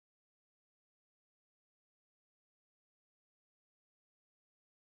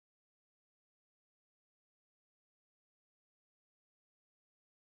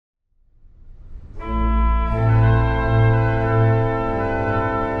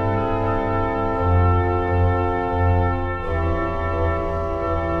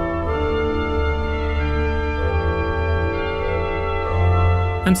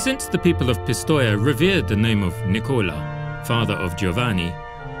And since the people of Pistoia revered the name of Nicola, father of Giovanni,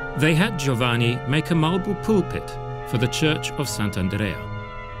 they had Giovanni make a marble pulpit for the church of Sant'Andrea.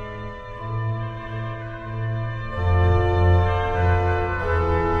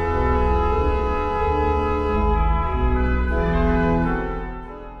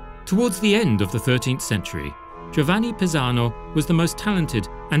 Towards the end of the 13th century, Giovanni Pisano was the most talented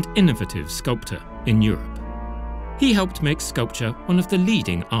and innovative sculptor in Europe. He helped make sculpture one of the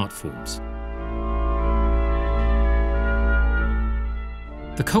leading art forms.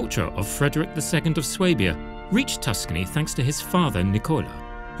 The culture of Frederick II of Swabia reached Tuscany thanks to his father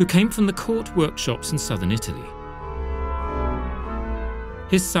Nicola, who came from the court workshops in southern Italy.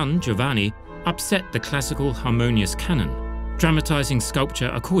 His son Giovanni upset the classical harmonious canon, dramatizing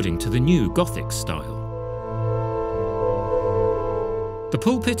sculpture according to the new Gothic style. The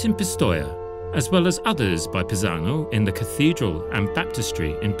pulpit in Pistoia, as well as others by Pisano in the cathedral and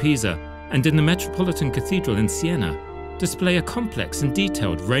baptistry in Pisa and in the Metropolitan Cathedral in Siena, display a complex and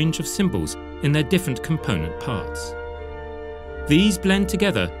detailed range of symbols in their different component parts. These blend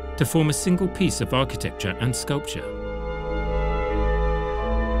together to form a single piece of architecture and sculpture.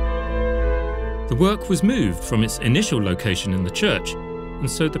 The work was moved from its initial location in the church,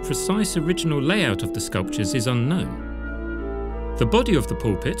 and so the precise original layout of the sculptures is unknown. The body of the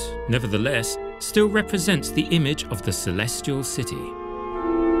pulpit, nevertheless, still represents the image of the celestial city.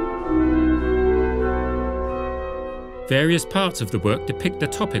 Various parts of the work depict the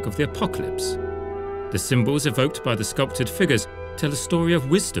topic of the apocalypse. The symbols evoked by the sculpted figures tell a story of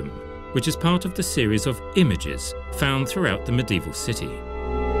wisdom, which is part of the series of images found throughout the medieval city.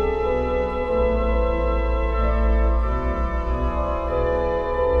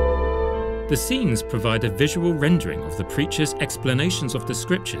 The scenes provide a visual rendering of the preacher's explanations of the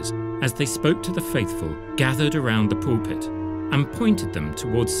scriptures as they spoke to the faithful gathered around the pulpit and pointed them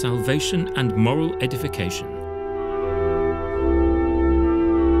towards salvation and moral edification.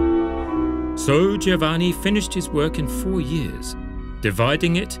 So Giovanni finished his work in 4 years,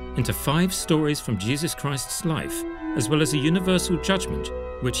 dividing it into 5 stories from Jesus Christ's life, as well as a universal judgment,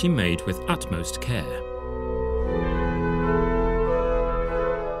 which he made with utmost care.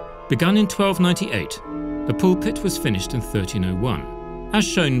 Begun in 1298, the pulpit was finished in 1301, as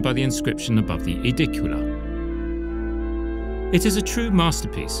shown by the inscription above the edicula. It is a true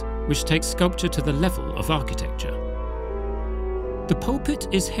masterpiece which takes sculpture to the level of architecture. The pulpit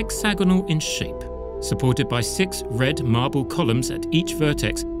is hexagonal in shape, supported by 6 red marble columns at each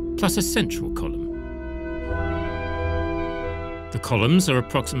vertex, plus a central column. The columns are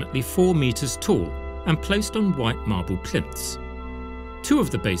approximately 4 meters tall and placed on white marble plinths. 2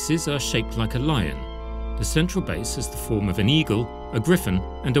 of the bases are shaped like a lion. The central base has the form of an eagle, a griffin,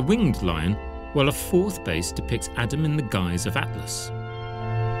 and a winged lion, while a 4th base depicts Adam in the guise of Atlas.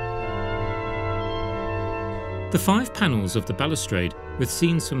 The 5 panels of the balustrade, with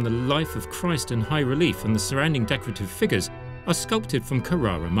scenes from the life of Christ in high relief and the surrounding decorative figures, are sculpted from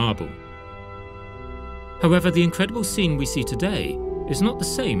Carrara marble. However, the incredible scene we see today is not the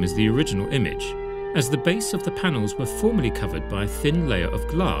same as the original image, as the base of the panels were formerly covered by a thin layer of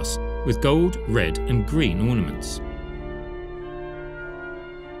glass with gold, red and green ornaments.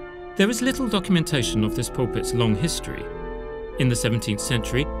 There is little documentation of this pulpit's long history. In the 17th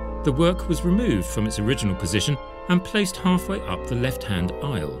century, the work was removed from its original position and placed halfway up the left-hand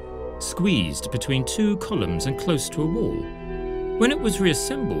aisle, squeezed between 2 columns and close to a wall. When it was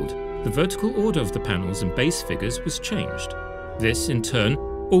reassembled, the vertical order of the panels and base figures was changed. This, in turn,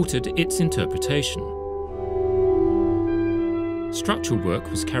 altered its interpretation. Structural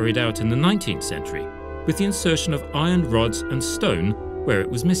work was carried out in the 19th century, with the insertion of iron rods and stone where it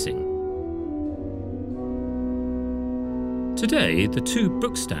was missing. Today, the 2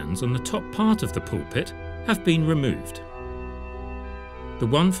 bookstands on the top part of the pulpit have been removed. The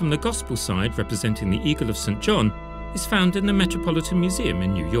one from the Gospel side, representing the Eagle of St. John, is found in the Metropolitan Museum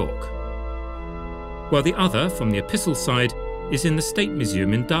in New York, while the other, from the Epistle side, is in the State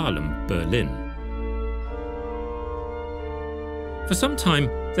Museum in Dahlem, Berlin. For some time,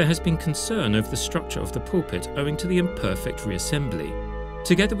 there has been concern over the structure of the pulpit owing to the imperfect reassembly,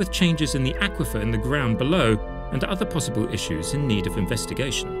 together with changes in the aquifer in the ground below and other possible issues in need of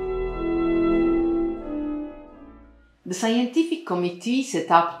investigation. The scientific committee set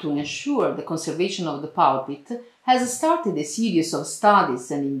up to ensure the conservation of the pulpit has started a series of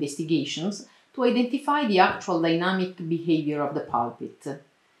studies and investigations to identify the actual dynamic behavior of the pulpit.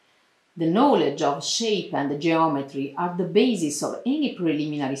 The knowledge of shape and geometry are the basis of any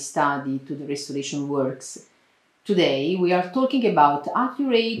preliminary study to the restoration works, Today, we are talking about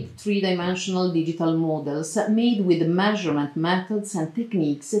accurate three-dimensional digital models made with measurement methods and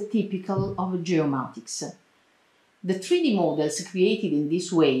techniques typical of geomatics. The 3D models created in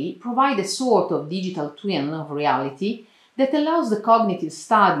this way provide a sort of digital twin of reality that allows the cognitive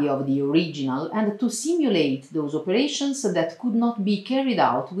study of the original and to simulate those operations that could not be carried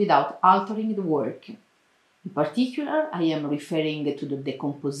out without altering the work. In particular, I am referring to the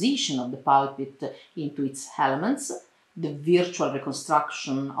decomposition of the pulpit into its elements, the virtual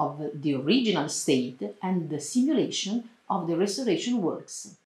reconstruction of the original state, and the simulation of the restoration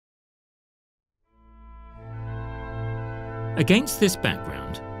works. Against this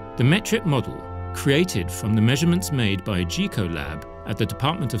background, the metric model, created from the measurements made by GeCo Lab at the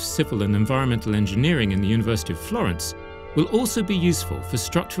Department of Civil and Environmental Engineering in the University of Florence, will also be useful for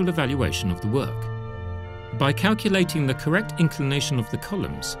structural evaluation of the work. By calculating the correct inclination of the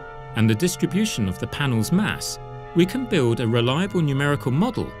columns and the distribution of the panel's mass, we can build a reliable numerical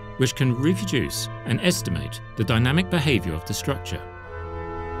model which can reproduce and estimate the dynamic behavior of the structure.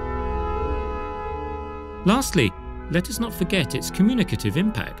 Lastly, let us not forget its communicative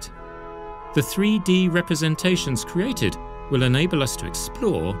impact. The 3D representations created will enable us to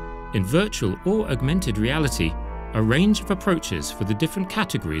explore, in virtual or augmented reality, a range of approaches for the different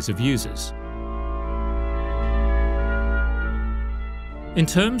categories of users. In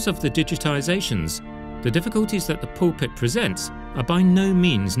terms of the digitizations, the difficulties that the pulpit presents are by no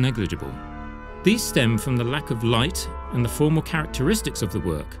means negligible. These stem from the lack of light and the formal characteristics of the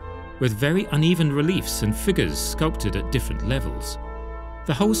work, with very uneven reliefs and figures sculpted at different levels.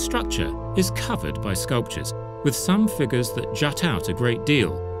 The whole structure is covered by sculptures, with some figures that jut out a great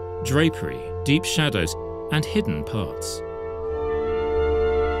deal, drapery, deep shadows, and hidden parts.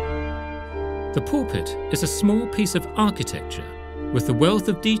 The pulpit is a small piece of architecture with the wealth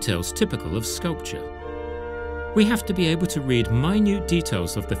of details typical of sculpture. We have to be able to read minute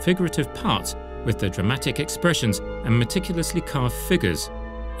details of the figurative parts with their dramatic expressions and meticulously carved figures,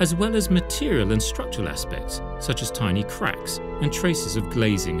 as well as material and structural aspects such as tiny cracks and traces of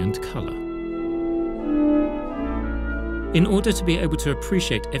glazing and colour. In order to be able to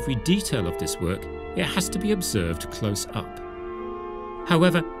appreciate every detail of this work, it has to be observed close up.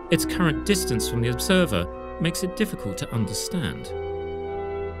 However, its current distance from the observer makes it difficult to understand.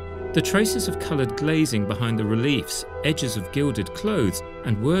 The traces of coloured glazing behind the reliefs, edges of gilded clothes,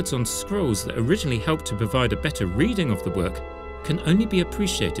 and words on scrolls that originally helped to provide a better reading of the work can only be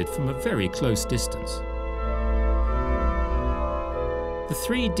appreciated from a very close distance. The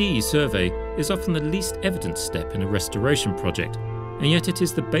 3D survey is often the least evident step in a restoration project, and yet it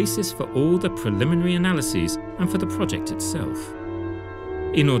is the basis for all the preliminary analyses and for the project itself.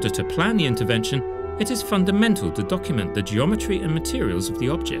 In order to plan the intervention, it is fundamental to document the geometry and materials of the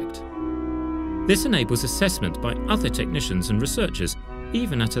object. This enables assessment by other technicians and researchers,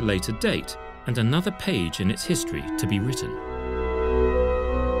 even at a later date, and another page in its history to be written.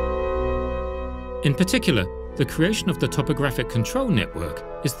 In particular, the creation of the topographic control network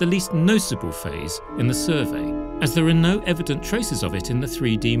is the least noticeable phase in the survey, as there are no evident traces of it in the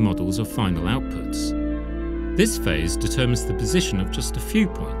 3D models or final outputs. This phase determines the position of just a few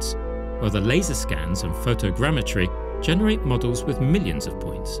points, while the laser scans and photogrammetry generate models with millions of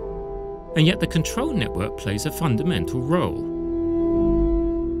points. And yet the control network plays a fundamental role.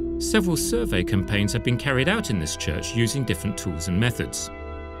 Several survey campaigns have been carried out in this church using different tools and methods.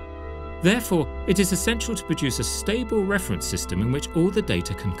 Therefore, it is essential to produce a stable reference system in which all the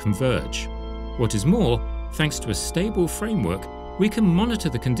data can converge. What is more, thanks to a stable framework, we can monitor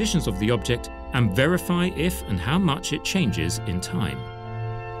the conditions of the object and verify if and how much it changes in time.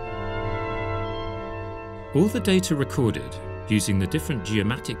 All the data recorded using the different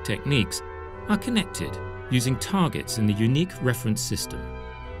geomatic techniques are connected using targets in the unique reference system.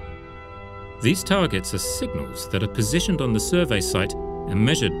 These targets are signals that are positioned on the survey site and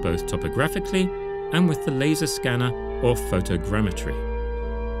measured both topographically and with the laser scanner or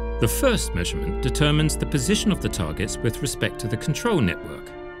photogrammetry. The first measurement determines the position of the targets with respect to the control network,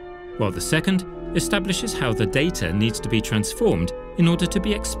 while the second establishes how the data needs to be transformed in order to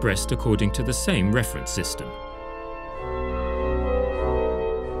be expressed according to the same reference system.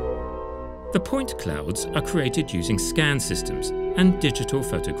 The point clouds are created using scan systems and digital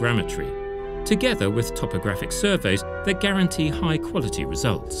photogrammetry, together with topographic surveys that guarantee high-quality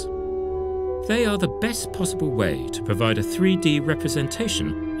results. They are the best possible way to provide a 3D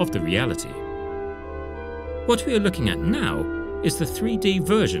representation of the reality. What we are looking at now is the 3D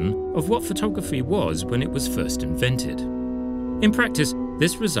version of what photography was when it was first invented. In practice,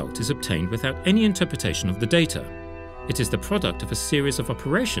 this result is obtained without any interpretation of the data. It is the product of a series of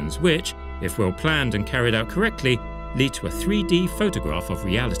operations which, if well planned and carried out correctly, lead to a 3D photograph of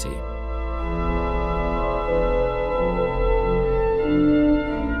reality.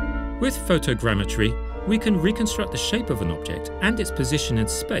 With photogrammetry, we can reconstruct the shape of an object and its position in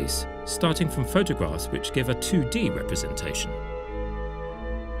space, starting from photographs which give a 2D representation.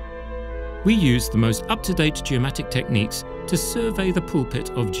 We used the most up-to-date geomatic techniques to survey the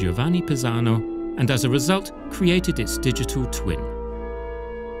pulpit of Giovanni Pisano and as a result created its digital twin.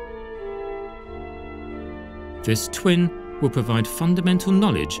 This twin will provide fundamental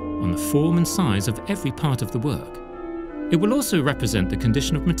knowledge on the form and size of every part of the work. It will also represent the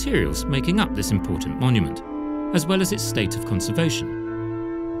condition of materials making up this important monument, as well as its state of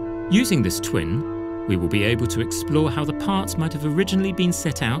conservation. Using this twin, we will be able to explore how the parts might have originally been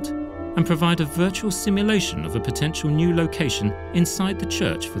set out and provide a virtual simulation of a potential new location inside the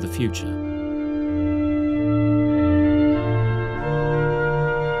church for the future.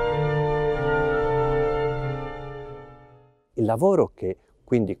 Il lavoro che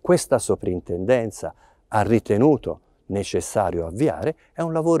quindi questa soprintendenza ha ritenuto necessario avviare è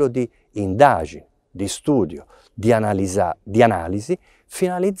un lavoro di indagine, di studio, di analisi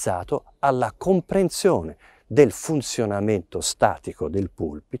finalizzato alla comprensione del funzionamento statico del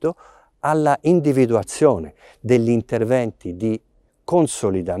pulpito, alla individuazione degli interventi di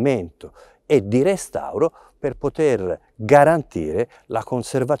consolidamento e di restauro per poter garantire la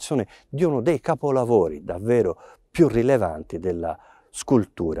conservazione di uno dei capolavori davvero più rilevanti della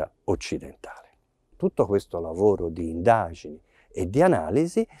scultura occidentale. Tutto questo lavoro di indagini e di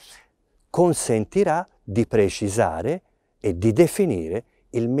analisi consentirà di precisare e di definire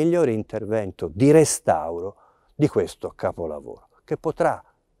il migliore intervento di restauro di questo capolavoro, che potrà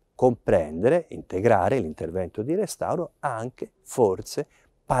comprendere, integrare l'intervento di restauro anche forse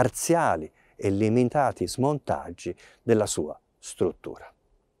parziali e limitati smontaggi della sua struttura.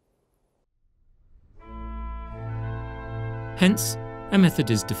 Hence, a method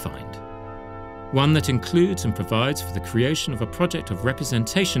is defined. One that includes and provides for the creation of a project of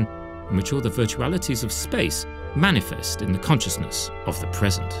representation in which all the virtualities of space manifest in the consciousness of the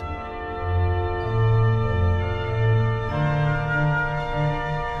present.